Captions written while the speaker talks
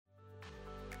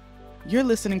You're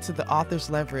listening to The Author's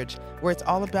Leverage, where it's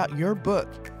all about your book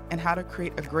and how to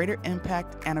create a greater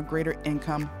impact and a greater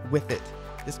income with it.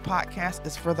 This podcast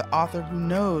is for the author who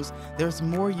knows there's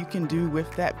more you can do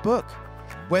with that book.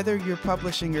 Whether you're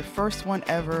publishing your first one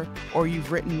ever or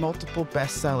you've written multiple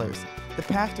bestsellers, the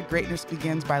path to greatness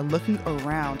begins by looking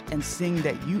around and seeing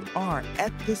that you are,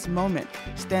 at this moment,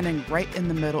 standing right in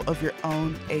the middle of your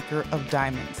own acre of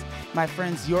diamonds. My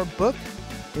friends, your book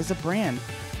is a brand.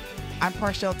 I'm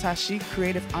Parshell Tashi,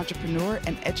 creative entrepreneur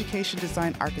and education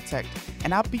design architect,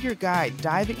 and I'll be your guide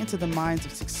diving into the minds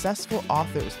of successful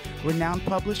authors, renowned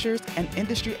publishers, and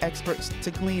industry experts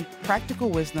to glean practical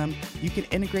wisdom you can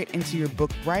integrate into your book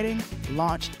writing,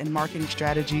 launch, and marketing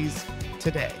strategies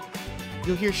today.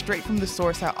 You'll hear straight from the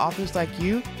source how authors like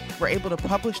you were able to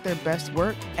publish their best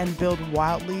work and build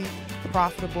wildly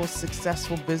profitable,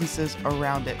 successful businesses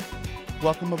around it.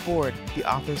 Welcome aboard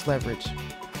The Author's Leverage.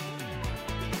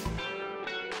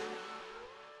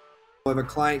 If a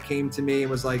client came to me and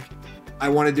was like, I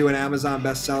want to do an Amazon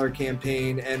bestseller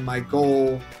campaign, and my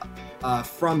goal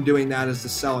from doing that is to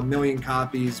sell 1 million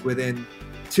copies within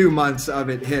 2 months of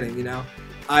it hitting,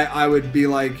 I would be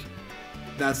like,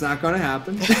 that's not going to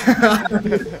happen.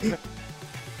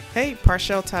 Hey,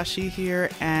 Parshell Tashi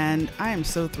here, and I am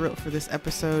so thrilled for this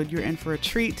episode. You're in for a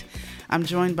treat. I'm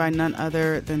joined by none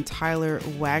other than Tyler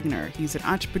Wagner. He's an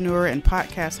entrepreneur and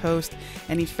podcast host,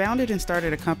 and he founded and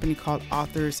started a company called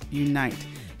Authors Unite.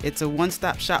 It's a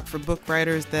one-stop shop for book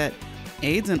writers that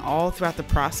aids in all throughout the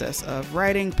process of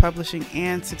writing, publishing,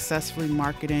 and successfully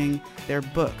marketing their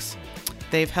books.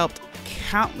 They've helped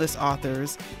countless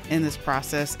authors in this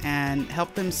process and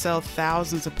helped them sell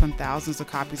thousands upon thousands of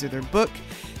copies of their book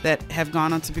that have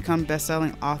gone on to become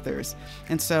best-selling authors.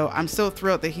 And so I'm so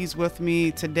thrilled that he's with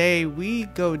me today. We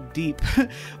go deep.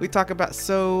 We talk about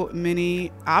so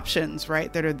many options,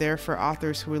 right, that are there for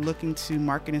authors who are looking to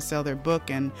market and sell their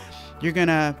book. And you're going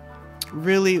to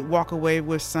really walk away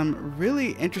with some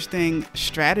really interesting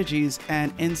strategies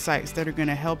and insights that are going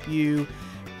to help you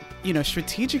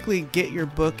strategically get your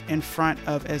book in front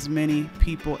of as many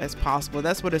people as possible.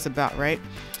 That's what it's about, right?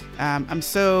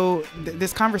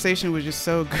 This conversation was just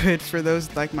so good for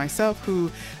those like myself who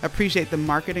appreciate the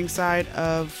marketing side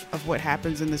of what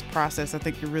happens in this process. I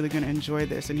think you're really going to enjoy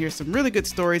this and hear some really good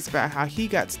stories about how he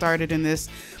got started in this,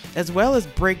 as well as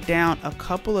break down a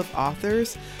couple of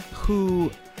authors who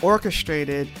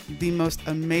orchestrated the most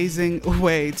amazing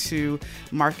way to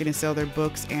market and sell their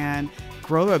books and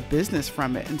grow a business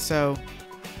from it. And so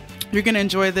you're going to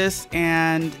enjoy this,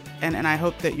 and I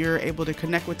hope that you're able to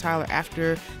connect with Tyler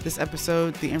after this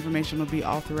episode. The information will be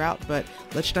all throughout, but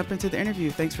let's jump into the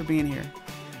interview. Thanks for being here.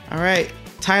 All right,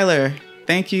 Tyler,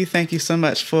 thank you so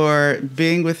much for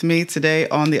being with me today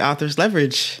on The Author's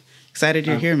Leverage. Excited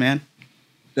you're here, man.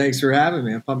 Thanks for having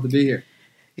me. I'm pumped to be here.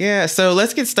 Yeah, so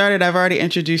let's get started. I've already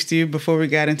introduced you before we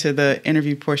got into the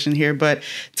interview portion here, but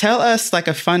tell us like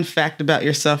a fun fact about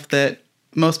yourself that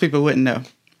most people wouldn't know.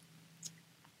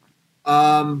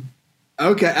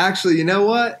 Okay. Actually, you know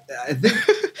what? I think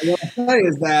what I'll say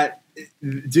is that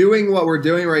doing what we're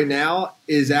doing right now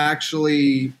is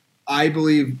actually, I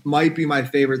believe, might be my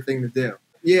favorite thing to do.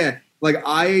 Yeah. Like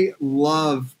I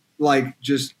love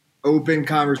just open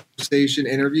conversation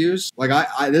interviews. Like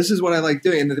this is what I like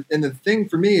doing. And the thing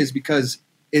for me is because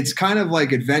it's kind of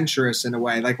like adventurous in a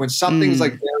way. Like when something's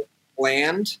like very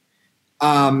bland,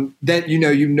 then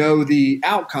you know the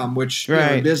outcome, which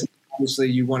right. In business, obviously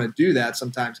you want to do that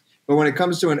sometimes. But when it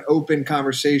comes to an open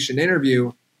conversation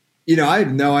interview, I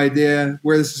have no idea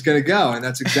where this is going to go, and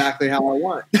that's exactly how I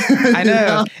want it. I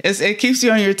know. It keeps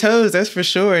you on your toes, that's for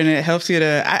sure, and it helps you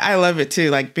to. I love it too,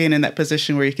 like being in that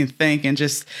position where you can think and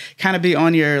just kind of be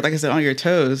on your, like I said, on your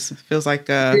toes. It feels like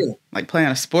like playing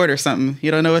a sport or something.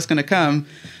 You don't know what's going to come,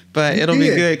 but it'll be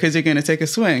good because you're going to take a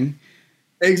swing.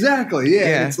 Exactly.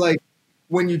 Yeah. And it's like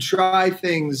when you try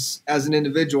things as an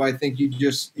individual, I think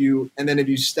and then if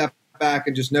you step back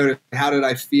and just notice how did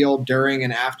I feel during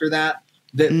and after that.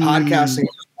 That podcasting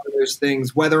is one of those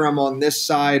things, whether I'm on this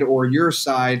side or your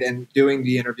side and doing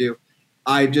the interview,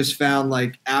 I just found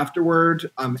like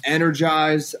afterward, I'm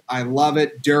energized. I love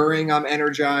it. During, I'm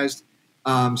energized.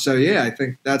 So yeah, I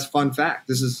think that's a fun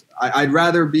fact. I'd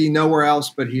rather be nowhere else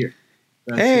but here.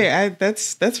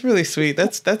 That's really sweet.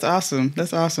 That's awesome.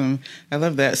 That's awesome. I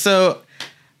love that. So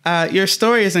your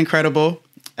story is incredible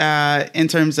in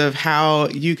terms of how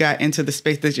you got into the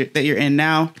space that you're in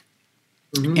now.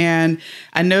 Mm-hmm. And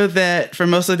I know that for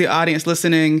most of the audience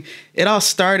listening, it all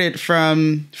started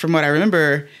from what I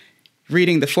remember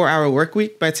reading The 4-Hour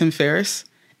Workweek by Tim Ferriss.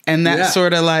 And that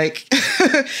sort of like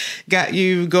got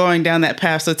you going down that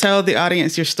path. So tell the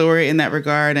audience your story in that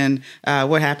regard and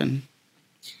what happened.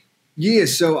 Yeah,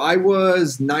 so I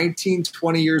was 19,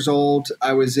 20 years old.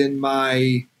 I was in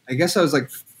my, I guess I was like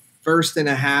first and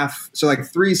a half, so like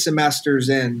 3 semesters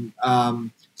in.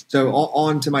 So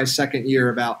on to my second year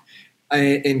about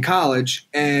in college.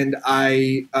 And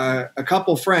a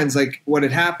couple friends, like what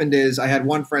had happened is I had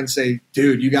one friend say,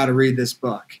 dude, you got to read this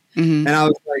book. Mm-hmm. And I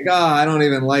was like, oh, I don't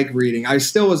even like reading. I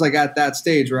still was like at that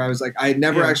stage where I was like, I had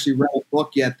never actually read a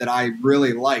book yet that I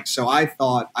really liked. So I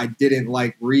thought I didn't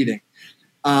like reading.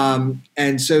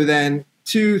 And so then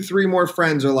 2-3 more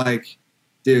friends are like,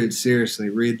 dude, seriously,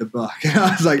 read the book. And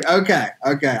I was like, okay,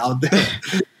 I'll do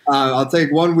it. I'll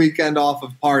take one weekend off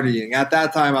of partying. At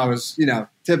that time, I was,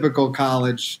 typical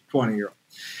college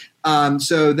 20-year-old.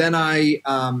 So then I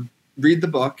read the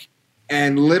book,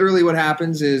 and literally what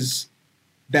happens is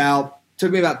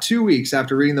took me about 2 weeks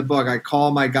after reading the book. I call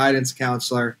my guidance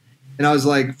counselor, and I was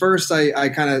like, first I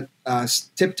kind of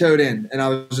tiptoed in, and I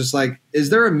was just like, is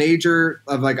there a major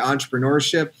of like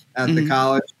entrepreneurship at the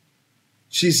college?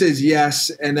 She says yes.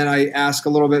 And then I ask a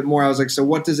little bit more. I was like, so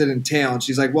what does it entail? And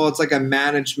she's like, well, it's like a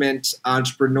management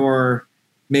entrepreneur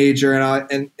major.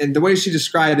 And the way she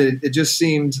described it, it just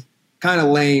seemed kind of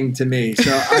lame to me.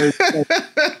 So I was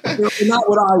like, not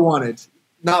what I wanted.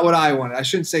 Not what I wanted. I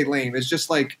shouldn't say lame. It's just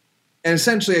like, and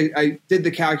essentially I did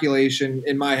the calculation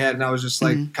in my head, and I was just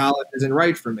like, college isn't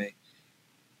right for me.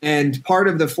 And part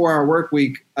of the 4-hour work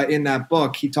week in that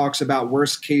book, he talks about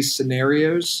worst case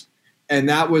scenarios. And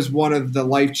that was one of the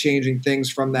life-changing things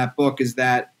from that book, is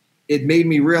that it made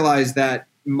me realize that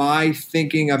my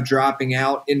thinking of dropping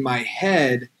out in my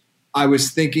head, I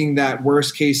was thinking that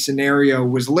worst case scenario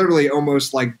was literally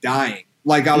almost like dying.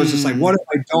 Like I was just like, what if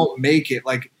I don't make it?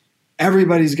 Like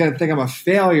everybody's going to think I'm a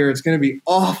failure. It's going to be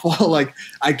awful. Like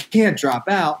I can't drop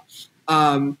out.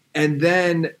 And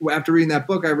then after reading that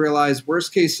book, I realized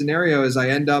worst case scenario is I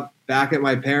end up back at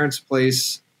my parents'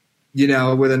 place,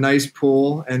 with a nice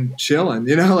pool and chilling,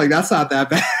 like that's not that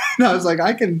bad. And I was like,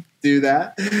 I can do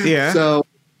that. Yeah. So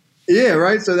yeah.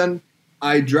 Right. So then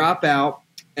I drop out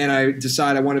and I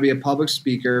decide I want to be a public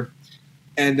speaker.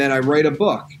 And then I write a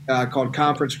book called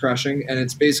Conference Crushing. And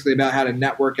it's basically about how to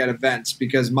network at events,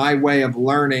 because my way of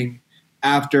learning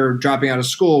after dropping out of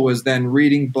school was then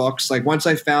reading books. Like once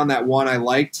I found that one I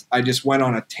liked, I just went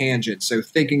on a tangent. So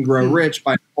Think and Grow Rich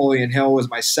by Napoleon Hill was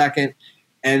my second.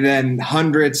 And then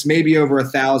hundreds, maybe over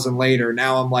 1,000 later,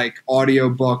 now I'm like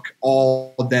audiobook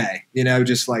all day,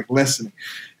 just like listening.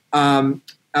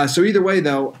 So either way,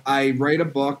 though, I write a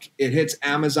book. It hits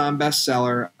Amazon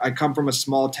bestseller. I come from a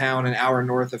small town an hour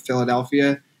north of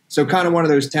Philadelphia. So kind of one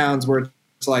of those towns where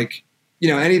it's like,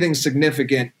 anything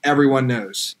significant, everyone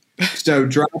knows. So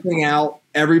dropping out,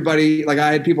 everybody, like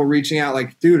I had people reaching out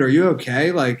like, dude, are you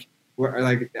okay? Like,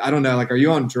 I don't know, like, are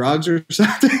you on drugs or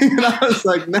something? And I was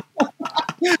like, no.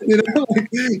 Like,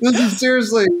 this is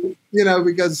seriously,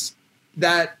 because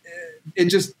that it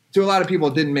just to a lot of people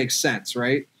it didn't make sense,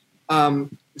 right?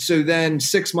 So then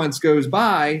 6 months goes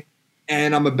by,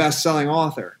 and I'm a best-selling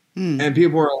author, and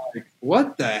people are like,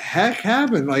 "What the heck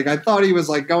happened?" Like I thought he was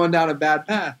like going down a bad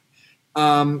path.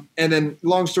 And then,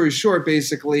 long story short,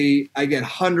 basically, I get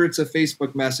hundreds of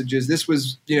Facebook messages. This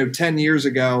was 10 years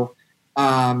ago.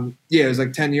 It was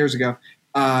like 10 years ago.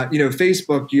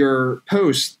 Facebook, your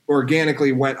post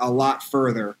organically went a lot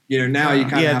further. Now you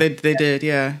kind of they did,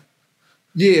 yeah.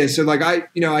 Yeah, so like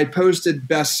I posted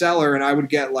bestseller, and I would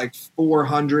get like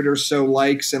 400 or so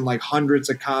likes and like hundreds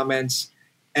of comments,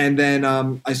 and then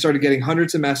I started getting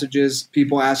hundreds of messages,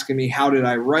 people asking me how did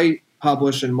I write,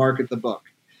 publish, and market the book.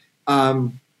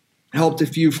 Helped a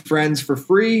few friends for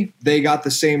free; they got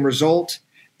the same result.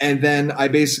 And then I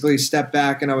basically stepped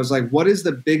back and I was like, what is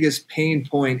the biggest pain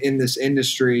point in this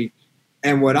industry?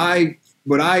 And what I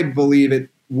believe it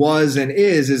was and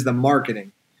is the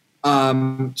marketing.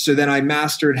 So then I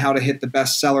mastered how to hit the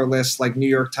bestseller list like New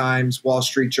York Times, Wall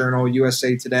Street Journal,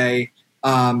 USA Today,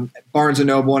 Barnes &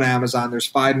 Noble, and Amazon. There's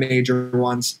 5 major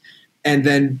ones. And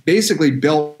then basically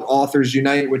built Authors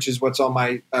Unite, which is what's on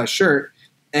my shirt.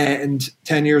 And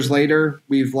 10 years later,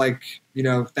 we've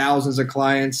thousands of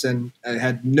clients, and I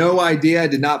had no idea. I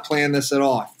did not plan this at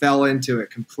all. I fell into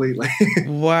it completely.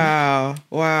 Wow.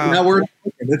 Now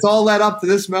it's all led up to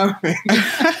this moment.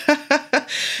 I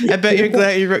bet you're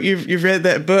glad you've read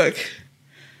that book.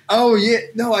 Oh yeah.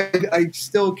 No, I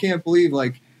still can't believe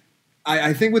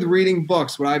I think with reading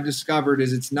books, what I've discovered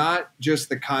is it's not just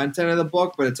the content of the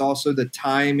book, but it's also the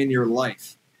time in your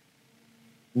life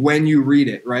when you read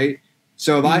it, right?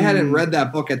 So if I hadn't read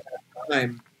that book at that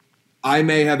time, I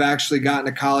may have actually gotten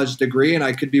a college degree and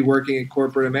I could be working in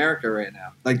corporate America right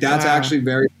now. Like that's actually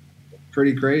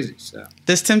pretty crazy. So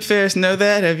does Tim Ferriss know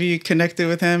that? Have you connected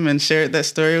with him and shared that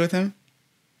story with him?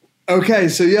 Okay,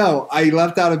 so I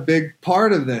left out a big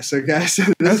part of this. Okay, so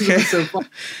this is so fun.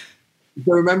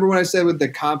 So remember when I said with the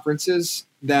conferences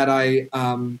that I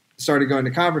started going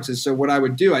to conferences? So what I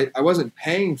would do, I wasn't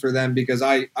paying for them because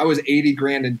I was 80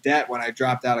 grand in debt when I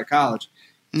dropped out of college.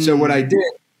 So what I did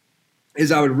is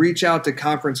I would reach out to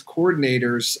conference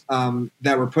coordinators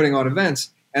that were putting on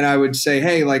events, and I would say,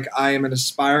 hey, like, I am an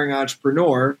aspiring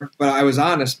entrepreneur, but I was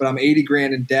honest, but I'm 80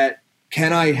 grand in debt.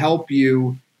 Can I help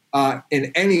you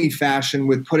in any fashion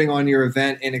with putting on your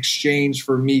event in exchange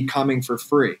for me coming for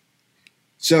free?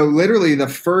 So literally the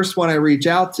first one I reach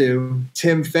out to,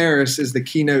 Tim Ferriss, is the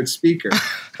keynote speaker.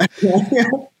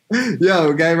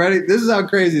 Okay, ready? This is how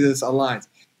crazy this aligns.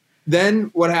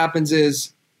 Then what happens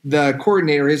is the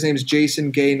coordinator, his name is Jason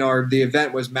Gaynard. The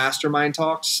event was Mastermind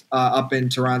Talks up in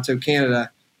Toronto, Canada.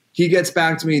 He gets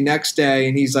back to me next day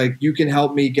and he's like, you can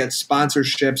help me get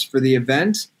sponsorships for the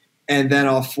event, and then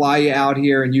I'll fly you out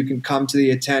here and you can come to the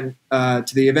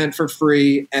event for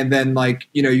free. And then, like,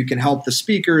 you can help the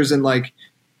speakers. And like,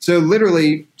 so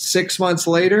literally 6 months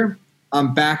later,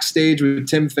 I'm backstage with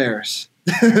Tim Ferriss.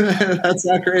 That's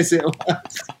how crazy it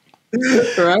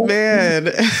was. Right?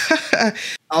 Man.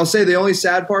 I'll say the only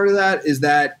sad part of that is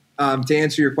that, to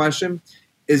answer your question,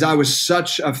 is I was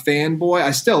such a fanboy.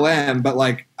 I still am, but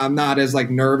like, I'm not as like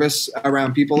nervous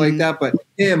around people like that. But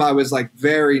him, I was like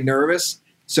very nervous.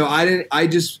 So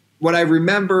what I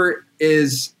remember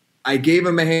is I gave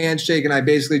him a handshake and I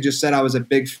basically just said I was a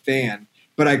big fan,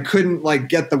 but I couldn't like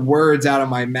get the words out of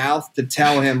my mouth to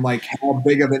tell him like how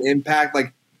big of an impact,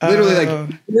 like literally like,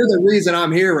 you're the reason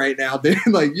I'm here right now, dude.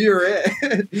 Like, you're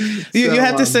it. You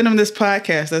have to send him this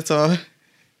podcast. That's all.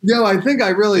 I think I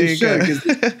really should, because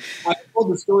I've told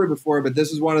the story before, but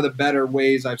this is one of the better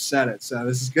ways I've said it. So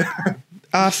this is good.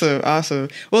 Awesome.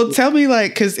 Well, tell me,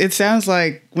 like, because it sounds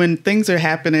like when things are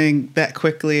happening that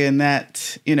quickly and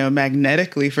that,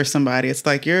 magnetically for somebody, it's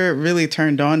like you're really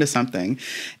turned on to something.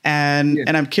 And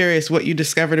I'm curious what you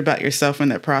discovered about yourself in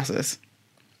that process.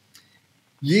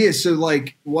 Yeah. So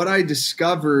like what I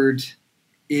discovered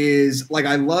is like,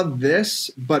 I love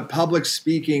this, but public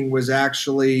speaking was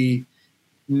actually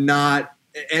not,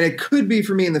 and it could be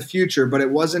for me in the future, but it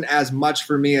wasn't as much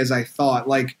for me as I thought.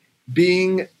 Like,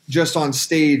 being just on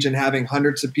stage and having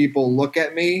hundreds of people look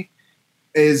at me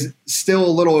is still a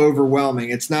little overwhelming.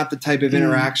 It's not the type of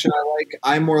interaction I like.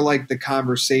 I'm more like the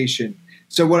conversation.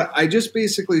 So what I just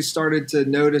basically started to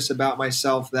notice about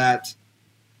myself, that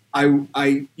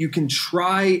you can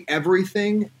try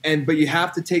everything, but you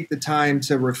have to take the time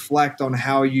to reflect on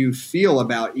how you feel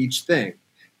about each thing.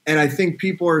 And I think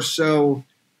people are so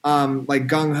like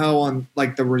gung-ho on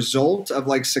like the result of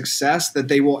like success that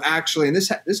they will actually, and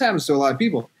this happens to a lot of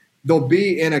people, they'll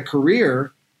be in a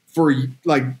career for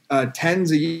like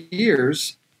tens of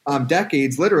years,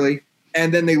 decades literally,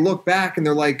 and then they look back and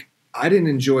they're like, I didn't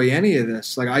enjoy any of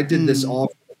this. Like, I did this all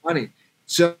for the money.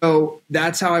 So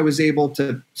that's how I was able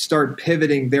to start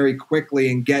pivoting very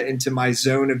quickly and get into my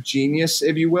zone of genius,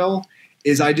 if you will,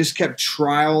 is I just kept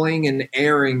trialing and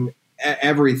erring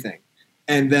everything.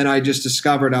 And then I just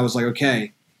discovered, I was like,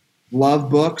 okay, love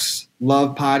books,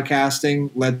 love podcasting.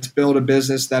 Let's build a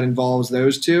business that involves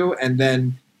those two. And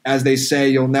then, as they say,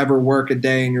 you'll never work a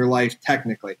day in your life.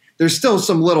 Technically, there's still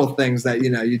some little things that,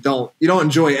 you don't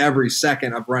enjoy every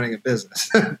second of running a business,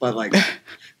 but like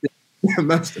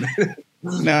most of it.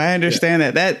 No, I understand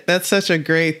that. That's such a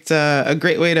great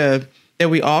way that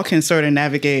we all can sort of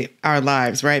navigate our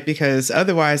lives, right? Because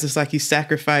otherwise it's like you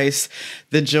sacrifice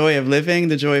the joy of living,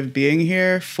 the joy of being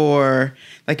here for,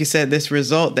 like you said, this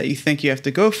result that you think you have to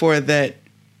go for, that,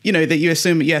 that you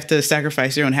assume you have to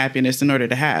sacrifice your own happiness in order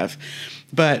to have.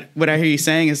 But what I hear you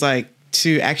saying is like,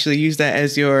 to actually use that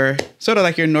as your sort of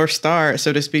like your North Star,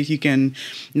 so to speak, you can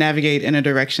navigate in a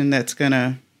direction that's going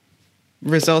to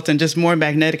result in just more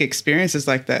magnetic experiences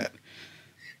like that.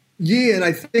 Yeah, and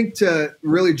I think to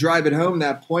really drive it home,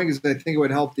 that point, because I think it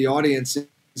would help the audience,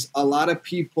 is a lot of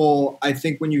people, I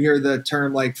think when you hear the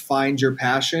term like find your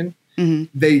passion,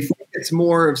 they think it's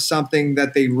more of something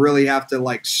that they really have to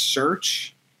like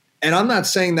search. And I'm not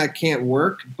saying that can't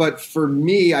work, but for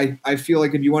me, I feel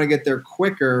like if you want to get there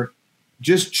quicker,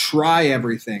 just try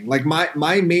everything. Like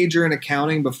my major in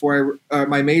accounting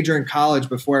my major in college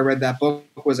before I read that book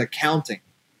was accounting.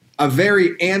 A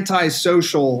very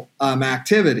antisocial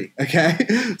activity. Okay.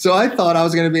 So I thought I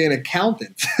was going to be an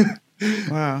accountant.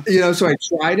 Wow. So I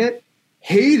tried it,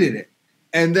 hated it.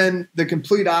 And then the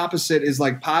complete opposite is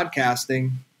like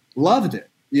podcasting, loved it,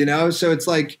 So it's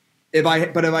like, if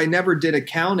I never did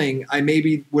accounting, I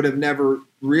maybe would have never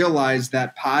realized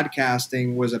that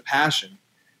podcasting was a passion.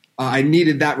 I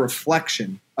needed that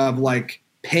reflection of like,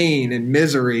 pain and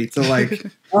misery to like,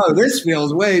 oh, this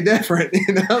feels way different,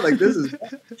 like this is.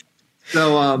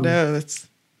 So, no, that's.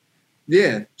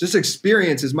 Yeah, just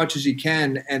experience as much as you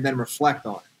can and then reflect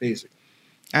on it, basically.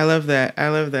 I love that. I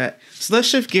love that. So let's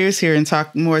shift gears here and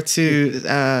talk more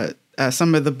to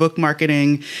some of the book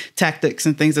marketing tactics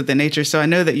and things of that nature. So I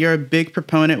know that you're a big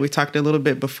proponent. We talked a little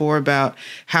bit before about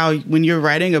how when you're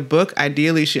writing a book,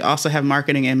 ideally you should also have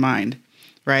marketing in mind,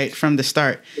 right, from the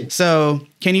start. So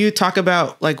can you talk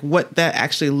about like what that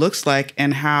actually looks like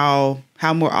and how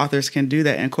more authors can do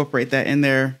that and incorporate that in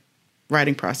their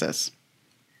writing process?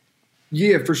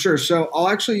 Yeah, for sure. So I'll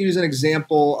actually use an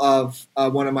example of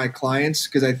one of my clients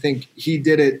because I think he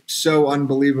did it so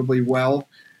unbelievably well.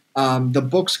 The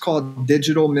book's called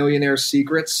Digital Millionaire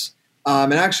Secrets.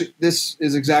 And actually, this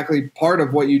is exactly part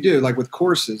of what you do, like with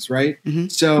courses, right? Mm-hmm.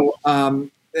 So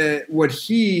what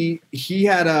he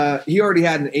already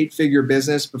had an 8-figure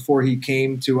business before he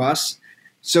came to us.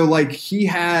 So like he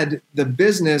had the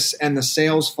business and the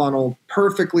sales funnel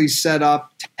perfectly set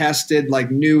up, tested,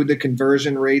 like knew the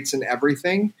conversion rates and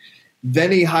everything.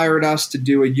 Then he hired us to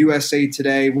do a USA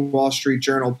Today, Wall Street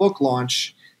Journal book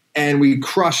launch, and we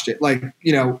crushed it. Like,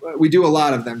 we do a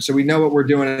lot of them. So we know what we're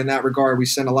doing in that regard. We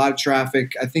send a lot of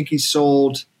traffic. I think he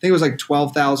sold, it was like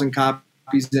 12,000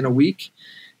 copies in a week.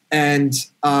 And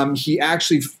he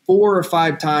actually 4 or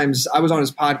 5 times, I was on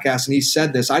his podcast and he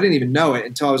said this. I didn't even know it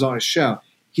until I was on his show.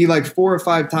 He like 4 or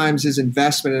 5 times his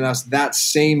investment in us that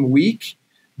same week,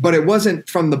 but it wasn't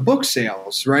from the book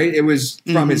sales, right? It was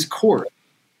from his course.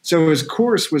 So his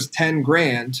course was 10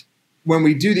 grand. When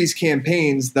we do these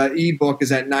campaigns, the ebook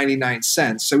is at 99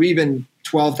 cents. So even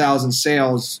 12,000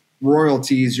 sales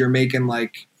royalties, you're making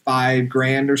like 5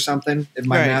 grand or something, if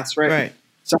my math's right.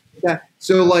 Right.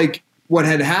 So like what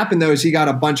had happened though is he got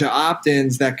a bunch of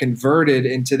opt-ins that converted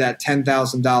into that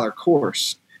 $10,000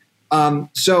 course.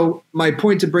 So my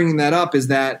point to bringing that up is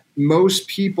that most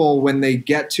people, when they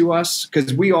get to us,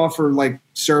 because we offer like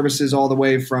services all the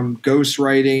way from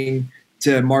ghostwriting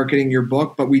to marketing your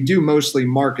book, but we do mostly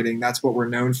marketing. That's what we're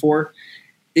known for,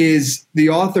 is the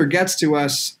author gets to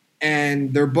us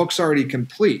and their book's already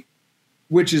complete,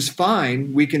 which is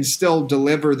fine. We can still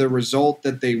deliver the result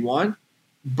that they want,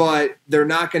 but they're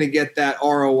not going to get that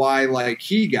ROI like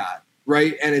he got,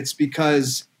 right? And it's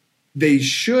because they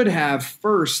should have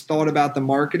first thought about the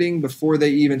marketing before they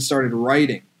even started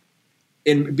writing.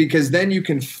 And because then you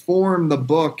can form the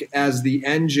book as the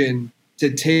engine to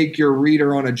take your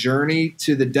reader on a journey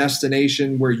to the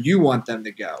destination where you want them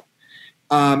to go.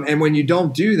 And when you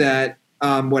don't do that,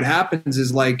 what happens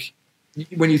is like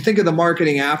when you think of the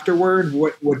marketing afterward,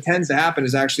 what tends to happen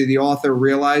is actually the author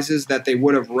realizes that they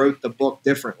would have wrote the book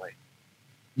differently.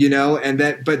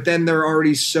 But then they're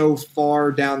already so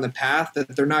far down the path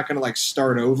that they're not going to like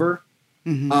start over.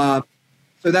 Mm-hmm.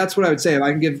 So that's what I would say. If I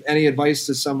can give any advice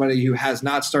to somebody who has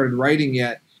not started writing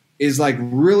yet, is like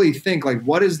really think like,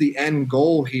 what is the end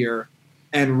goal here,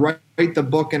 and write the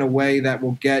book in a way that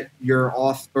will get your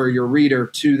author or your reader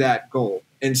to that goal,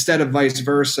 instead of vice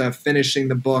versa, finishing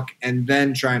the book and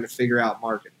then trying to figure out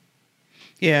marketing.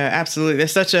 Yeah, absolutely.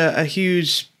 There's such a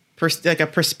huge a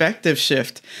perspective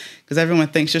shift, because everyone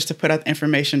thinks just to put out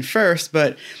information first,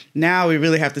 but now we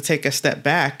really have to take a step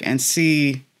back and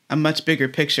see a much bigger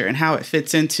picture and how it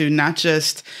fits into not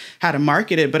just how to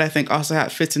market it, but I think also how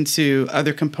it fits into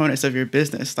other components of your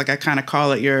business. Like I kind of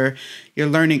call it your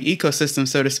learning ecosystem,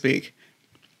 so to speak.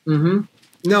 Mm-hmm.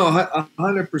 No,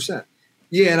 100%.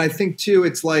 Yeah, and I think too,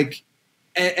 it's like,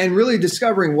 and really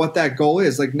discovering what that goal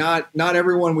is. Like not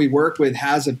everyone we work with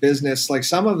has a business. Like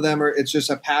some of them it's just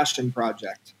a passion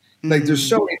project. Like there's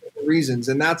so many different reasons,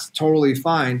 and that's totally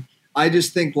fine. I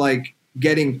just think like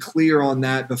getting clear on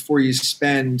that before you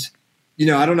spend,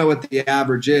 I don't know what the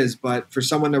average is, but for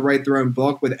someone to write their own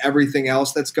book with everything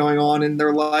else that's going on in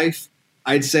their life,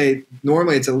 I'd say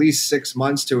normally it's at least 6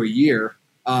 months to a year.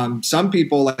 Some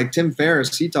people like Tim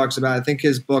Ferriss, he talks about, I think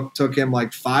his book took him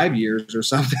like 5 years or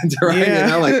something to write,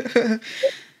 yeah. Like can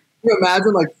you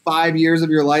imagine like 5 years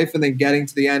of your life and then getting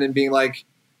to the end and being like,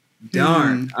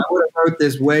 darn, I would have wrote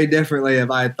this way differently if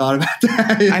I had thought about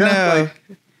that. I know.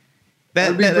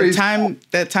 Like,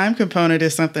 that time component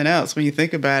is something else when you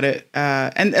think about it.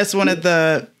 And that's one of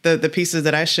the pieces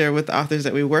that I share with the authors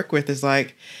that we work with is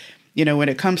like, when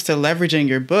it comes to leveraging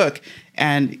your book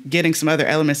and getting some other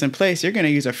elements in place, you're going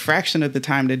to use a fraction of the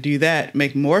time to do that,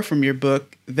 make more from your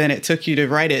book than it took you to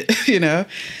write it,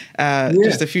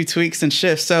 just a few tweaks and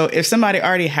shifts. So if somebody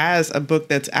already has a book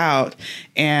that's out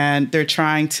and they're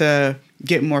trying to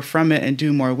get more from it and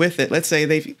do more with it, let's say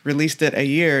they've released it a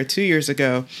year or 2 years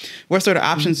ago, what sort of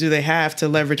options do they have to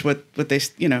leverage what they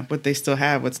still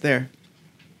have, what's there?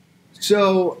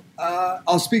 So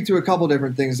I'll speak to a couple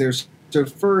different things there. So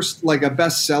first, like a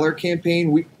bestseller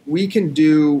campaign,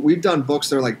 we've done books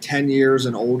that are like 10 years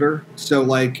and older. So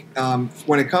like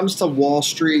when it comes to Wall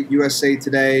Street, USA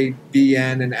Today,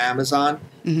 BN, and Amazon,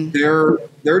 they're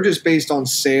just based on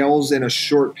sales in a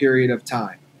short period of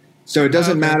time. So it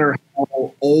doesn't matter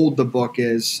how old the book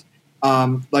is.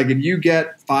 Like if you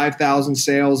get 5,000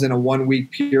 sales in a 1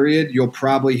 week period, you'll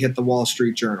probably hit the Wall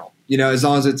Street Journal, as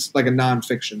long as it's like a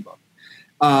nonfiction book.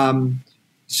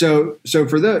 So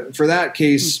for that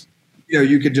case,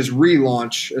 you could just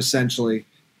relaunch essentially.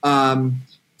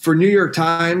 For New York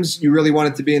Times, you really want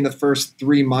it to be in the first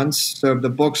 3 months. So if the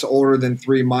book's older than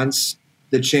 3 months,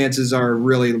 the chances are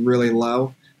really, really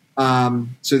low.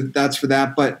 So that's for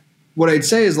that. But what I'd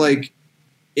say is like,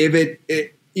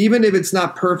 even if it's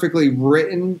not perfectly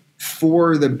written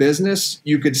for the business,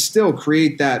 you could still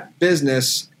create that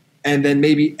business and then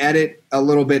maybe edit a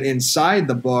little bit inside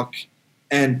the book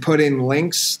and put in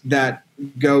links that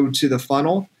go to the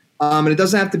funnel. And it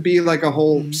doesn't have to be like a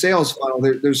whole sales funnel.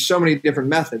 There's so many different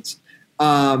methods.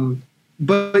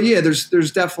 But yeah,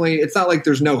 there's definitely, it's not like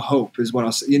there's no hope is what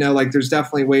I'll say, like there's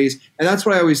definitely ways. And that's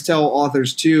what I always tell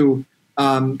authors too.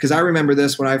 Cause I remember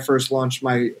this when I first launched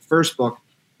my first book,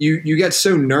 you get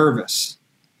so nervous,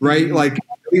 right? Like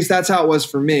at least that's how it was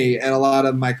for me. And a lot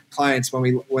of my clients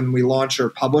when we launch or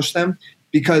publish them,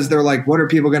 because they're like, what are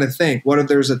people going to think? What if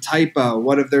there's a typo?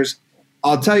 What if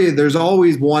I'll tell you, there's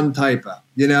always one typo,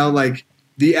 like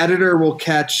the editor will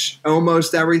catch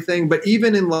almost everything, but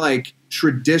even in like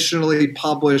traditionally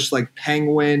published, like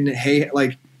Penguin,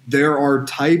 like there are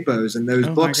typos in those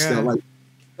books still,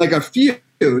 like a few,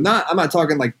 I'm not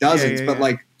talking like dozens, but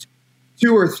like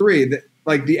 2 or 3 that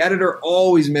like the editor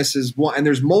always misses one, and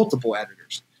there's multiple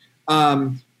editors.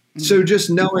 So just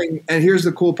knowing, and here's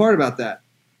the cool part about that.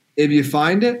 If you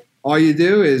find it, all you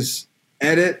do is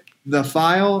edit the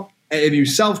file. If you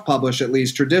self-publish, at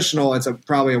least traditional, it's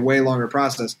probably a way longer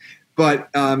process. But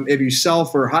if you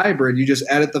self or hybrid, you just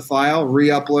edit the file,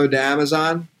 re-upload to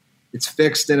Amazon. It's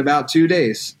fixed in about 2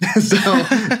 days. So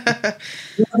nothing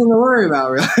to worry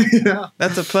about, really.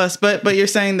 That's a plus. But you're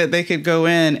saying that they could go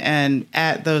in and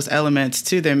add those elements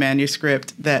to their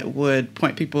manuscript that would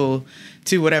point people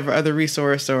to whatever other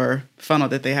resource or funnel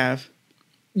that they have.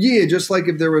 Yeah, just like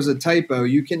if there was a typo,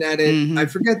 you can edit. I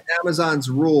forget Amazon's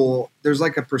rule. There's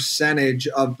like a percentage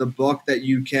of the book that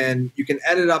you can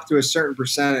edit up to a certain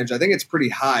percentage. I think it's pretty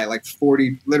high, like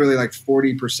 40, literally like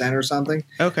 40% or something.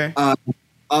 Okay.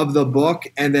 Of the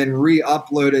book, and then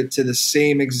re-upload it to the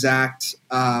same exact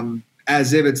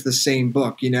as if it's the same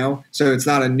book, So it's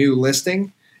not a new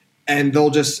listing, and they'll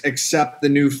just accept the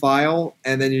new file,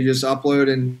 and then you just upload,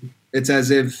 and it's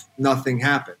as if nothing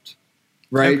happened,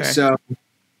 right? Okay. So.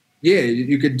 Yeah,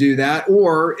 you could do that.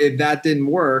 Or if that didn't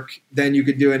work, then you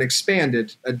could do an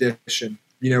expanded edition,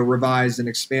 revised and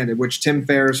expanded, which Tim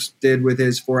Ferriss did with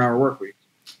his 4-Hour Workweek.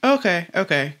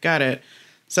 Okay. Got it.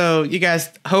 So you guys,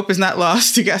 hope is not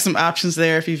lost. You got some options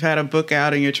there if you've had a book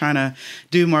out and you're trying to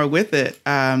do more with it.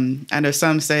 I know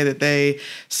some say that they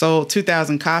sold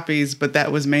 2,000 copies, but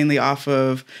that was mainly off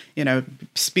of,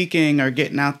 speaking or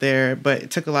getting out there. But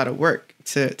it took a lot of work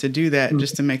to do that,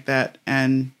 just to make that.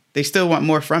 And they still want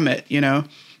more from it,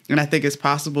 and I think it's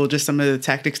possible, just some of the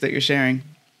tactics that you're sharing.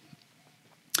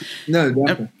 No,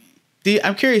 definitely.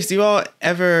 I'm curious, do you all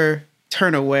ever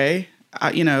turn away,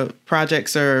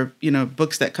 projects or,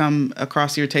 books that come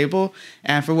across your table?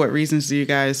 And for what reasons do you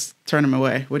guys turn them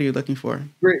away? What are you looking for?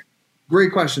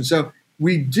 Great question. So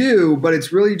we do, but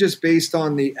it's really just based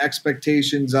on the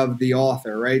expectations of the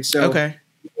author, right? So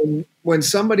when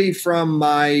somebody from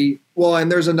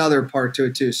and there's another part to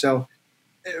it too. So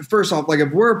first off, like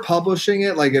if we're publishing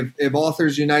it, like if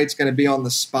Authors Unite's going to be on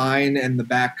the spine and the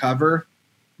back cover,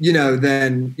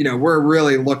 then, we're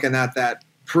really looking at that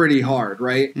pretty hard,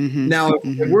 right? Now,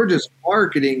 if we're just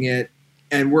marketing it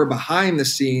and we're behind the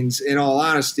scenes, in all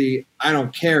honesty, I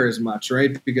don't care as much,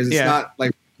 right? Because it's not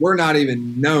like we're not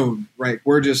even known, right?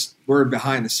 We're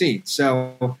behind the scenes.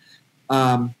 So,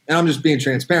 and I'm just being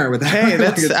transparent with that.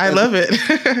 Hey, I love it.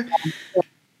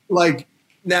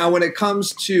 Now, when it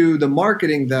comes to the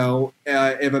marketing, though,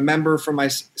 if a member from my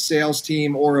sales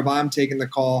team or if I'm taking the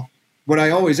call, what I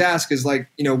always ask is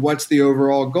what's the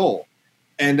overall goal?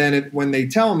 And then when they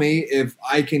tell me if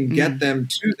I can get them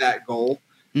to that goal,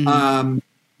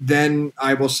 then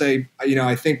I will say,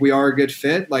 I think we are a good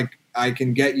fit. Like I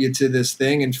can get you to this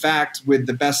thing. In fact, with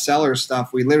the bestseller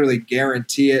stuff, we literally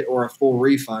guarantee it or a full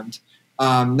refund.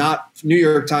 Not New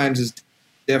York Times is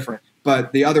different.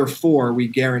 But the other 4 we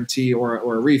guarantee or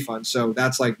a refund. So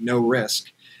that's like no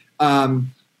risk. And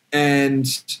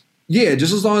yeah,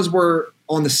 just as long as we're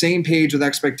on the same page with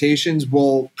expectations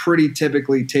will pretty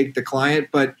typically take the client.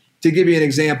 But to give you an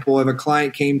example, if a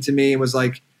client came to me and was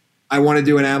like, I want to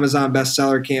do an Amazon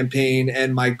bestseller campaign,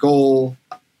 and my goal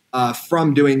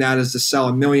from doing that is to sell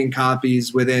 1 million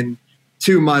copies within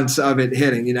 2 months of it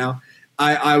hitting,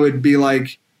 I would be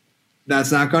like,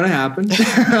 that's not going to happen.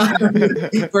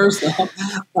 First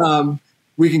off,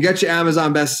 we can get you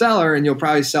Amazon bestseller and you'll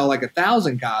probably sell like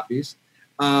 1,000 copies.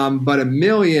 But 1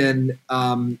 million,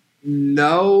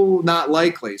 no, not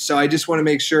likely. So I just want to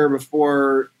make sure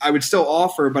before I would still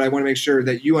offer, but I want to make sure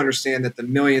that you understand that the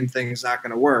 1 million thing is not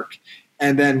going to work.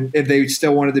 And then if they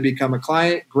still wanted to become a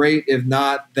client, great. If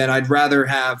not, then I'd rather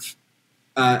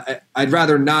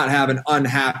not have an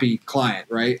unhappy client,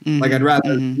 right? Mm-hmm. Like I'd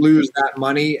rather lose that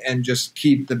money and just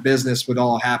keep the business with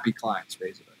all happy clients,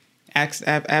 basically.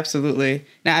 Absolutely.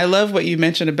 Now, I love what you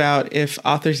mentioned about if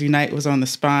Authors Unite was on the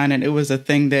spine and it was a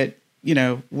thing that,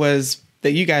 was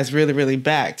that you guys really, really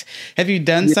backed. Have you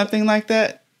done something like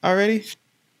that already?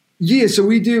 Yeah. So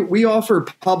we offer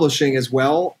publishing as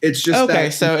well. It's just okay.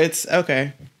 So it's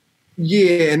okay.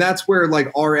 Yeah. And that's where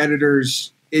like our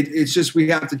editors, it's just, we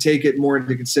have to take it more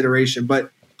into consideration,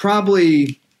 but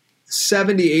probably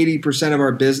 70-80% of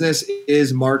our business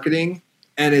is marketing.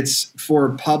 And it's for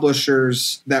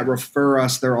publishers that refer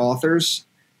us their authors.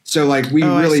 So like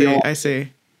I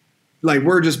see. Like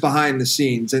we're just behind the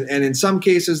scenes. And in some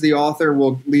cases, the author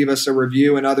will leave us a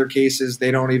review. In other cases,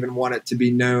 they don't even want it to be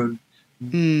known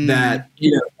that,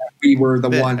 that we were the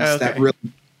ones that really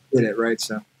did it. Right.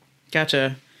 So.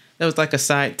 Gotcha. That was like a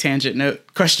side tangent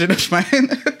note question of mine.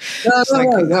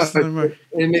 No.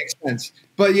 It makes sense.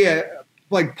 But yeah,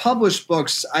 like published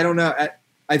books, I don't know.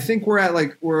 I think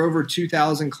we're over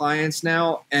 2,000 clients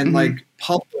now, and like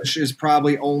publish is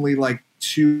probably only like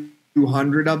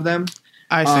 200 of them.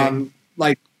 I see.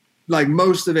 Like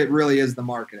most of it really is the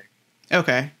marketing.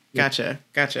 Okay, gotcha.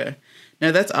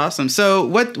 No, that's awesome. So,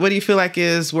 what do you feel like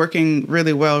is working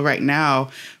really well right now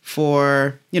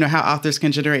for how authors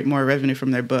can generate more revenue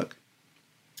from their book?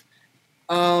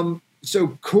 So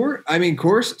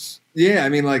courses. Yeah,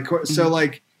 so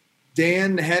like.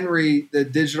 Dan Henry, the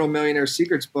Digital Millionaire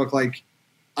Secrets book, like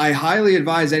I highly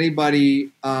advise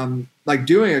anybody like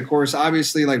doing a course,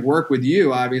 obviously like work with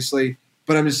you, obviously,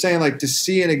 but I'm just saying like to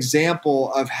see an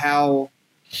example of how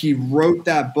he wrote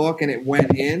that book and it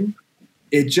went in,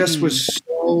 it just was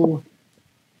so,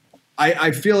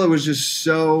 I feel it was just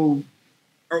so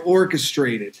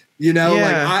orchestrated,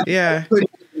 I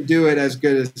couldn't do it as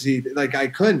good as he, like I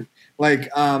couldn't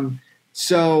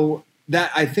so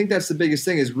that I think that's the biggest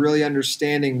thing is really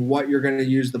understanding what you're going to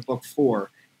use the book for.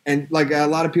 And like a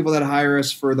lot of people that hire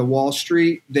us for the Wall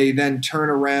Street, they then turn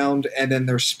around and then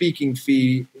their speaking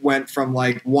fee went from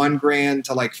like $1,000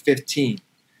 to like 15,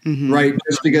 right?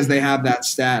 Just because they have that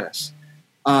status.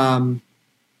 So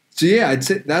yeah,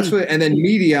 that's what, and then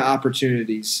media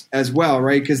opportunities as well,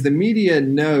 right? Because the media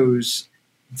knows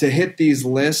to hit these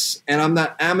lists, and I'm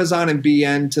not Amazon and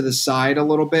BN to the side a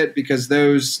little bit because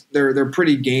those they're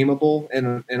pretty gameable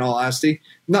in all honesty.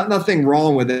 Nothing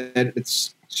wrong with it.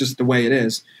 It's just the way it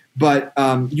is. But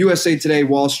USA Today,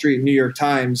 Wall Street, New York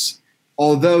Times,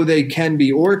 although they can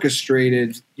be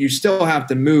orchestrated, you still have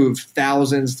to move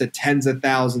thousands to tens of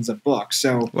thousands of books.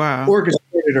 So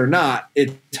orchestrated or not,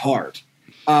 it's hard.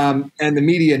 And the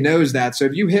media knows that. So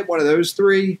if you hit one of those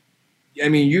three, I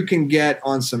mean, you can get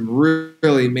on some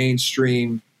really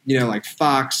mainstream, like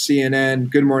Fox,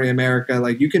 CNN, Good Morning America.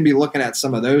 Like you can be looking at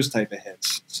some of those type of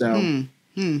hits. So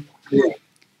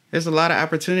there's a lot of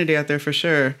opportunity out there for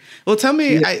sure. Well, tell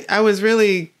me, I was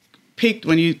really piqued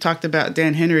when you talked about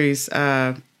Dan Henry's,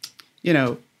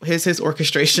 his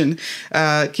orchestration.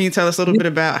 Can you tell us a little bit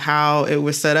about how it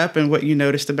was set up and what you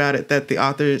noticed about it that the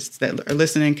authors that are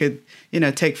listening could,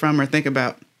 take from or think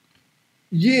about?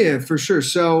 Yeah, for sure.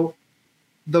 So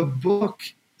the book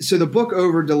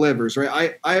over delivers,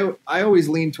 right? I always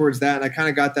lean towards that. And I kind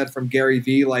of got that from Gary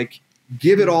Vee, like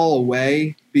give it all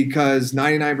away because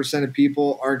 99% of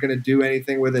people aren't going to do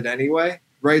anything with it anyway.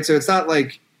 Right. So it's not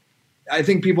like, I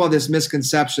think people have this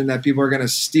misconception that people are going to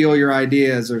steal your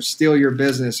ideas or steal your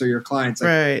business or your clients. Like,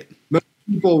 right. Most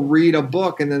people read a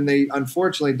book and then they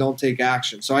unfortunately don't take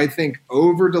action. So I think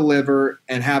over deliver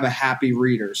and have a happy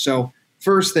reader. So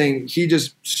first thing, he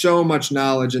just so much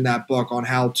knowledge in that book on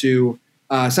how to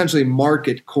essentially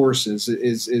market courses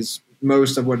is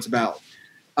most of what it's about.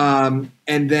 And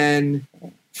then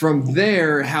from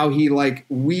there, how he like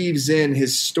weaves in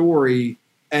his story,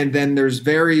 and then there's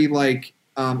very like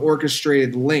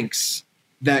orchestrated links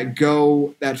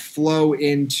that flow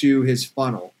into his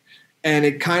funnel. And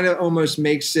it kind of almost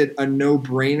makes it a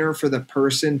no-brainer for the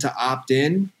person to opt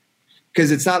in.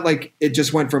 because it's not like it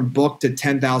just went from book to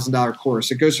 $10,000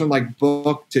 course. It goes from like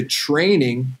book to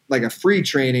training, like a free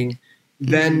training,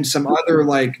 then some other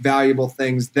like valuable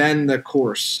things, then the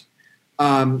course.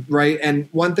 Right. And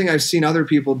one thing I've seen other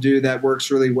people do that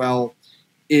works really well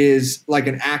is like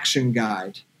an action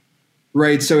guide.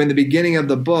 Right. So in the beginning of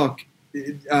the book,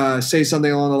 say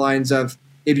something along the lines of,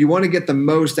 if you want to get the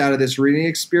most out of this reading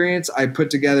experience, I put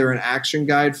together an action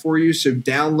guide for you. So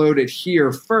download it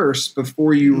here first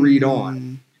before you read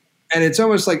on. And it's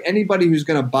almost like anybody who's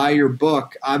going to buy your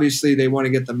book, obviously they want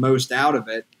to get the most out of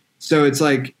it. So it's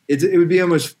like, it would be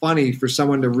almost funny for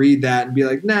someone to read that and be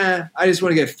like, nah, I just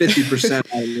want to get 50%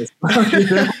 out of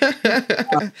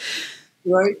this.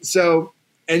 Right. So,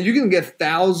 and you can get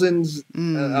thousands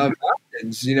of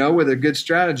options, with a good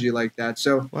strategy like that.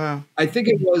 So wow. I think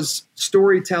it was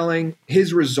storytelling,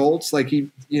 his results, like he,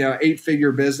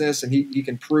 8-figure business, and he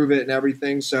can prove it and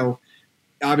everything. So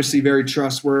obviously very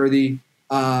trustworthy.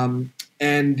 And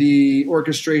the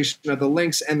orchestration of the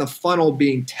links and the funnel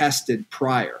being tested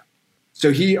prior.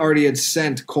 So he already had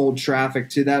sent cold traffic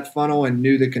to that funnel and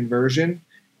knew the conversion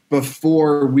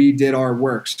before we did our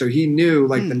work. So he knew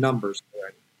like the numbers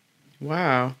already.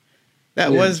 Wow.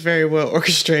 That was very well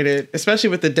orchestrated, especially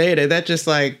with the data. That just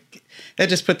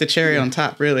put the cherry on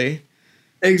top, really.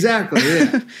 Exactly.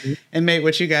 Yeah. And made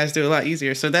what you guys do a lot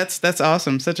easier. So that's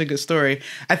awesome. Such a good story.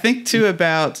 I think too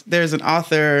about, there's an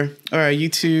author or a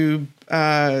YouTube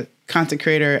content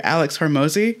creator, Alex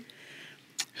Hormozy,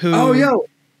 who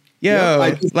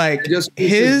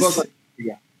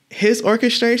his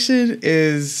orchestration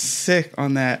is sick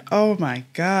on that. Oh my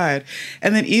God.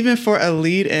 And then even for a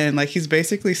lead in, like he's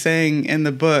basically saying in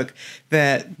the book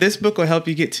that this book will help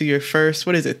you get to your first,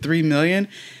 3 million.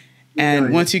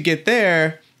 And once you get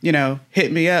there,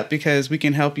 hit me up because we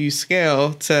can help you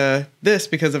scale to this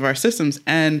because of our systems.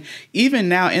 And even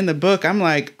now in the book, I'm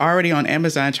like already on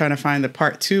Amazon trying to find the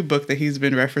part 2 book that he's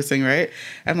been referencing, right?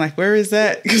 I'm like, where is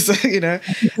that? Because,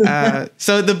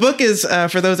 so the book is,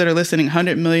 for those that are listening,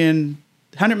 $100 million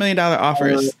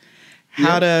offers.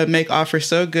 How to make offers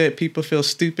so good people feel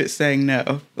stupid saying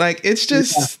no. Like, it's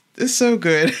just, it's so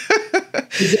good.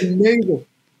 It's amazing.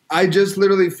 I just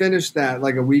literally finished that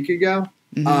like a week ago.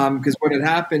 Because what had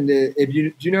happened, do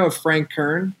you know Frank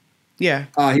Kern? Yeah.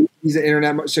 He's an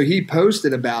internet, so he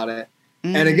posted about it.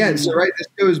 And again, so this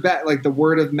goes back like the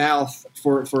word of mouth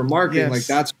for marketing, like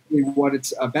that's really what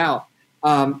it's about.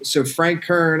 So Frank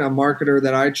Kern, a marketer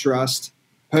that I trust,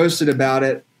 posted about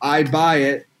it. I buy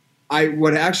it.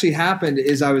 What actually happened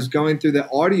is I was going through the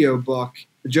audiobook,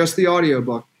 just the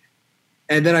audiobook,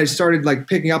 and then I started like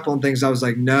picking up on things. I was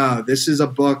like, no, this is a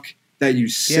book that you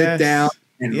sit down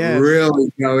and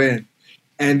really go in.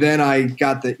 And then I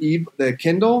got the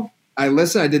Kindle. I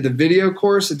listened. I did the video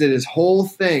course. I did his whole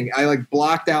thing. I like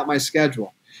blocked out my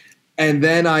schedule. And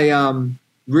then I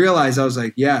realized, I was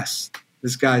like, yes,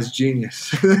 this guy's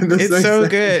genius. It's so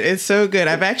good. It's so good.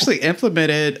 I've actually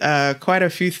implemented quite a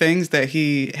few things that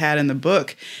he had in the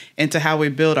book into how we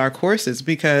build our courses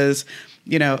because,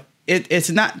 it's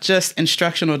not just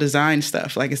instructional design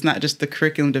stuff. Like it's not just the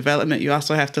curriculum development. You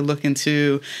also have to look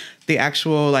into the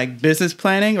actual like business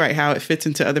planning, right? How it fits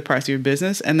into other parts of your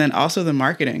business, and then also the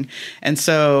marketing. And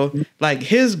so like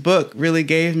his book really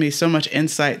gave me so much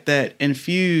insight that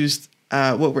infused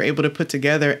what we're able to put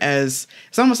together as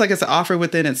it's almost like it's an offer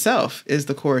within itself is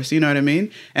the course, you know what I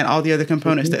mean? And all the other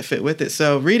components that fit with it.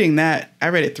 So reading that, I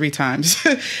read it 3 times,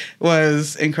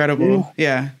 was incredible.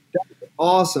 Yeah.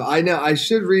 Awesome. I know I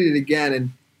should read it again.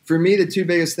 And for me, the 2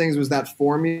 biggest things was that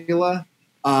formula.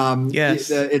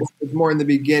 It's more in the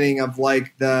beginning of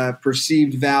like the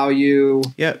perceived value.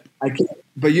 Yep.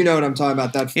 But you know what I'm talking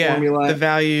about, that formula. The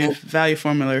value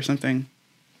formula or something.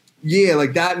 Yeah.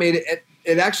 Like that made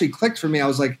it actually clicked for me. I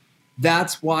was like,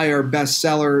 that's why our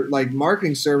bestseller, like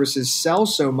marketing services sell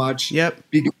so much. Yep.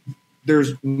 Because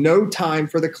there's no time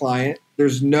for the client.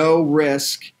 There's no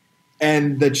risk.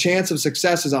 And the chance of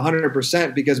success is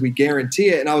 100% because we guarantee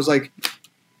it. And I was like,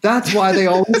 that's why they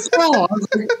always sell. I was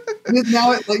like,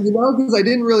 now, because I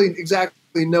didn't really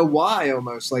exactly know why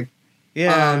almost. Like,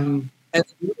 and the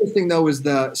other thing, though, is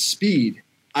the speed.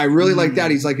 I really like that.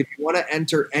 He's like, if you want to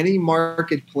enter any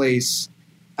marketplace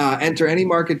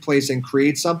and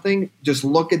create something, just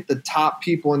look at the top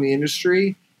people in the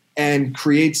industry and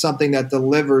create something that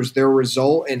delivers their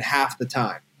result in half the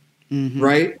time.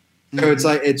 Right? So it's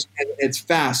like it's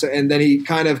fast. And then he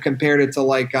kind of compared it to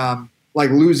like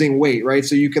losing weight, right?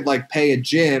 So you could like pay a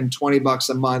gym $20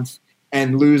 a month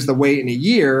and lose the weight in a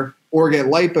year, or get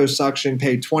liposuction,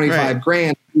 pay $25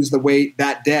 grand, lose the weight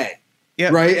that day.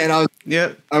 Yep. Right. And I was,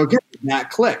 yep. Okay, that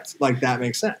clicked. Like, that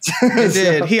makes sense. It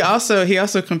did. He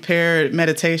also compared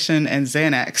meditation and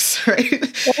Xanax,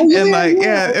 right? Oh, yeah, And like,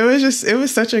 yeah. it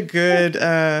was such a good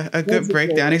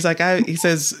breakdown. He's like, he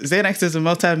says Xanax is a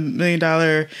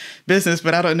multi-million-dollar business,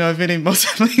 but I don't know of any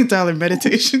multi-million-dollar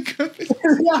meditation company.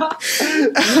 Yeah.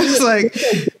 I was like,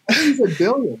 he's a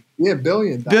billion. Yeah,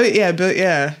 billion.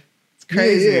 Yeah. It's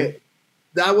crazy. Yeah.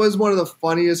 That was one of the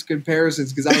funniest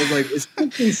comparisons, because I was like,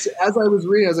 as I was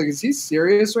reading, I was like, is he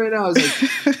serious right now? I was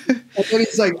like, and then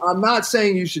he's like, I'm not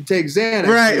saying you should take Xanax.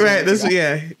 Right.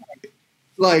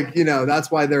 Like,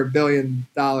 that's why they're $1 billion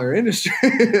industry.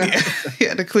 He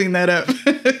had to clean that up.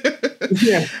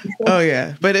 Yeah. Oh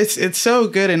yeah. But it's so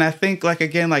good. And I think, like,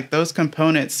 again, like, those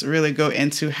components really go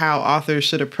into how authors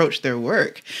should approach their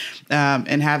work,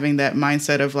 and having that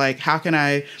mindset of like, how can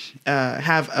I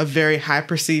have a very high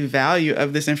perceived value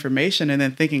of this information, and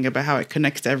then thinking about how it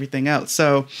connects to everything else.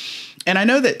 So, and I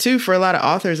know that too, for a lot of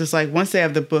authors, it's like, once they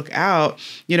have the book out,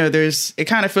 it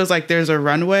kind of feels like there's a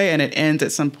runway, and it ends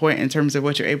at some point in terms of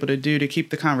what you're able to do to keep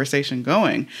the conversation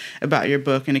going about your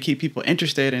book, and to keep people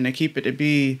interested, and to keep it to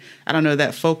be, I don't know,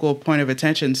 that focal point of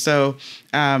attention. So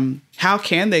how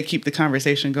can they keep the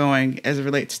conversation going as it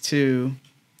relates to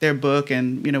their book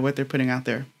and, what they're putting out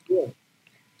there? Yeah.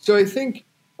 So I think,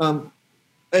 I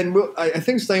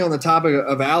think staying on the topic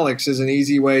of Alex is an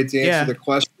easy way to answer the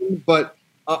question, but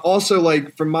also,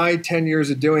 like, from my 10 years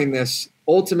of doing this,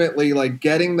 ultimately, like,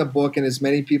 getting the book in as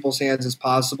many people's hands as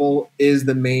possible is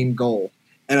the main goal.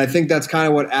 And I think that's kind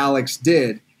of what Alex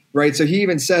did, right? So he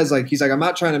even says, like, he's like, I'm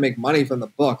not trying to make money from the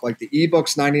book. Like, the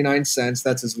ebook's 99 cents.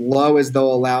 That's as low as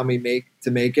they'll allow me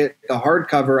to make it. The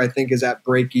hardcover, I think, is at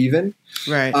break even.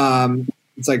 Right.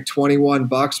 It's like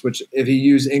 $21, which if he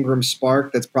used Ingram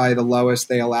Spark, that's probably the lowest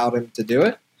they allowed him to do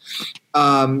it.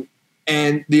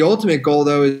 And the ultimate goal,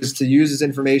 though, is to use his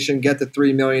information, get the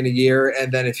 $3 million a year,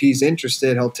 and then if he's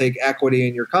interested, he'll take equity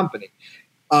in your company.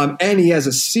 And he has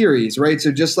a series, right?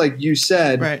 So just like you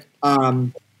said, right.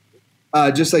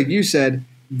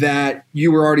 That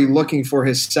you were already looking for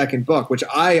his second book, which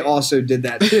I also did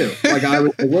that too. Like, I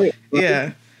was aware. Right?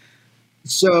 Yeah.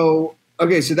 So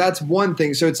that's one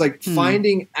thing. So it's like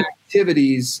finding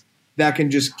activities that can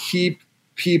just keep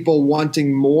people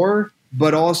wanting more,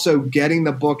 but also getting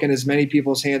the book in as many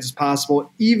people's hands as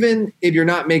possible, even if you're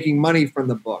not making money from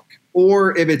the book,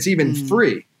 or if it's even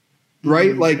free,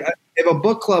 right? Like, if a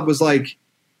book club was like,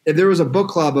 if there was a book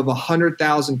club of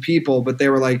 100,000 people, but they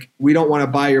were like, we don't want to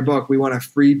buy your book, we want a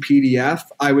free PDF,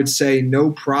 I would say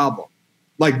no problem.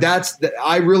 Like,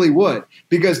 I really would,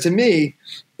 because to me,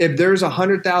 if there's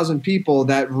 100,000 people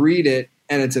that read it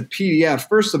and it's a PDF,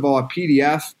 first of all, a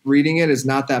PDF, reading it is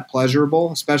not that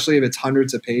pleasurable, especially if it's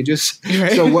hundreds of pages.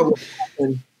 Right. So what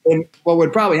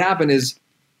would probably happen is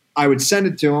I would send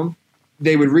it to them.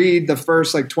 They would read the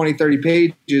first like 20, 30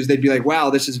 pages. They'd be like, wow,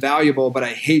 this is valuable, but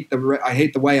I hate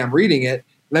the way I'm reading it.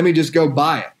 Let me just go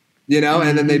buy it,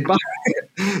 and then they'd buy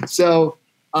it. So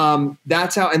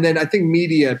that's how, and then I think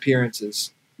media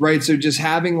appearances, right? So just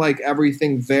having like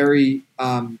everything very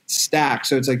stacked.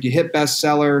 So it's like you hit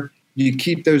bestseller, you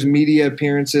keep those media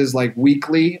appearances like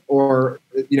weekly or,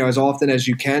 as often as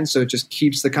you can. So it just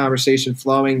keeps the conversation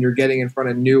flowing. You're getting in front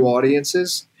of new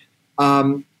audiences,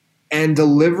 and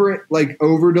deliver it, like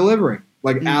over delivering.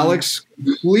 Like Alex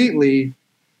completely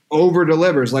over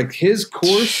delivers. Like his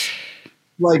course,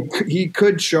 like he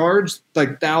could charge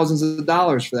like thousands of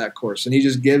dollars for that course, and he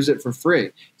just gives it for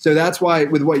free. So that's why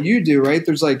with what you do, right?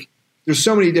 There's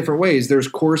so many different ways. There's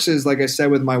courses, like I said,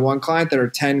 with my one client that are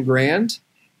 10 grand.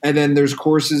 And then there's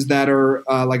courses that are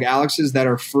like Alex's that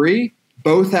are free.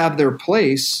 Both have their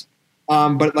place.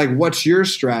 But like, what's your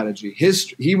strategy?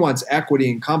 He wants equity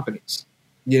in companies,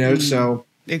 so.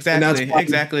 Exactly.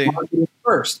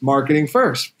 Marketing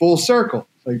first, full circle.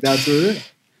 Like, that's what it is.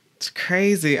 It's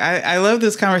crazy. I love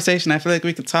this conversation. I feel like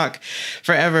we could talk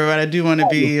forever, but I do want to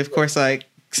be, of course, like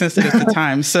sensitive to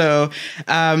time. So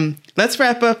let's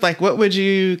wrap up. Like, what would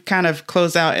you kind of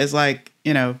close out as like,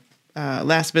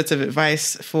 last bits of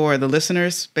advice for the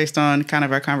listeners based on kind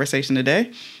of our conversation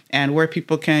today and where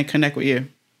people can connect with you?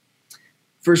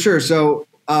 For sure. So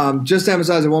just to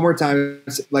emphasize it one more time,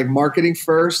 it's like marketing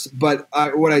first. But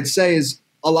what I'd say is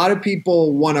a lot of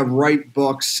people want to write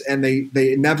books and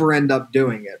they never end up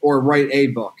doing it, or write a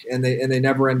book and they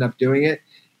never end up doing it.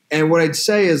 And what I'd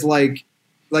say is like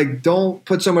don't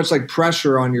put so much like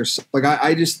pressure on yourself. Like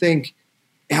I just think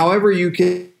however you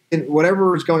can,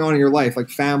 whatever is going on in your life, like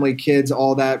family, kids,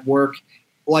 all that work,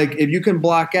 like if you can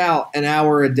block out an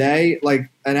hour a day, like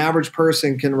an average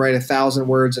person can write 1,000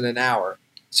 words in an hour.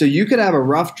 So you could have a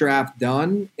rough draft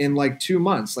done in like 2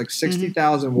 months. Like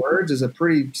 60,000 words is a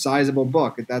pretty sizable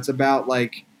book. That's about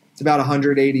it's about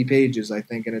 180 pages, I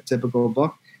think, in a typical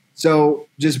book. So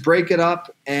just break it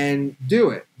up and do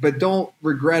it, but don't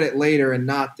regret it later and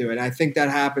not do it. I think that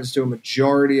happens to a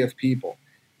majority of people.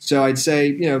 So I'd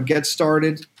say, get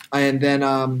started. And then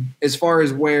as far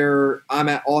as where I'm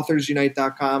at,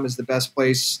 authorsunite.com is the best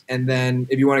place. And then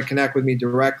if you want to connect with me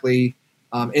directly,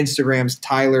 Instagram's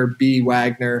Tyler B.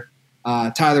 Wagner.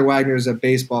 Tyler Wagner is a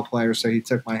baseball player, so he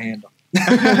took my handle.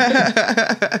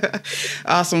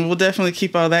 Awesome. We'll definitely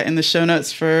keep all that in the show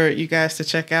notes for you guys to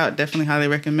check out. Definitely highly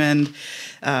recommend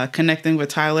connecting with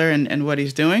Tyler and what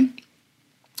he's doing.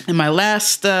 And my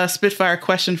last Spitfire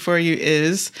question for you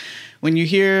is, when you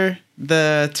hear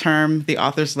the term the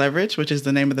author's leverage, which is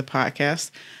the name of the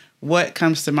podcast, what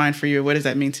comes to mind for you? What does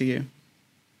that mean to you?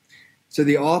 So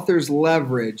the author's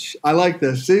leverage. I like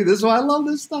this. See, this is why I love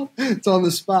this stuff. It's on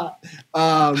the spot.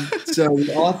 So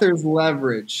the author's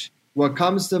leverage. What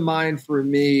comes to mind for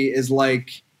me is for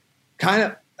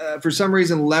some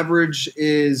reason, leverage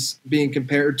is being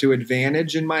compared to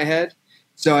advantage in my head.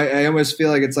 So I almost feel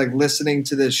like it's like listening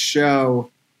to this show.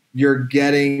 You're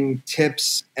getting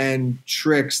tips and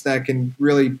tricks that can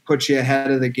really put you ahead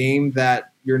of the game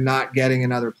that you're not getting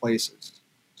in other places.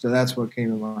 So that's what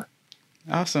came to mind.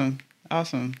 Awesome.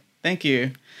 Thank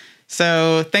you.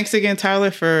 So thanks again,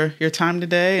 Tyler, for your time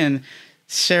today and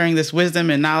sharing this wisdom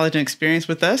and knowledge and experience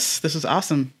with us. This was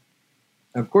awesome.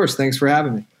 Of course. Thanks for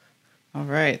having me. All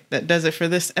right. That does it for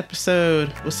this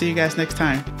episode. We'll see you guys next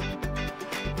time.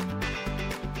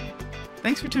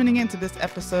 Thanks for tuning in to this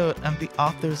episode of The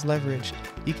Author's Leverage.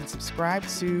 You can subscribe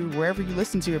to wherever you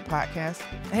listen to your podcast.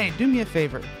 Hey, do me a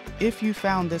favor. If you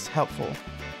found this helpful,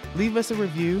 leave us a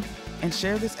review and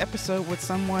share this episode with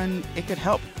someone it could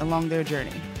help along their journey.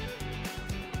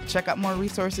 To check out more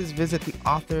resources, visit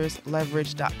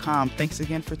theauthorsleverage.com. Thanks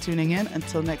again for tuning in.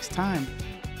 Until next time.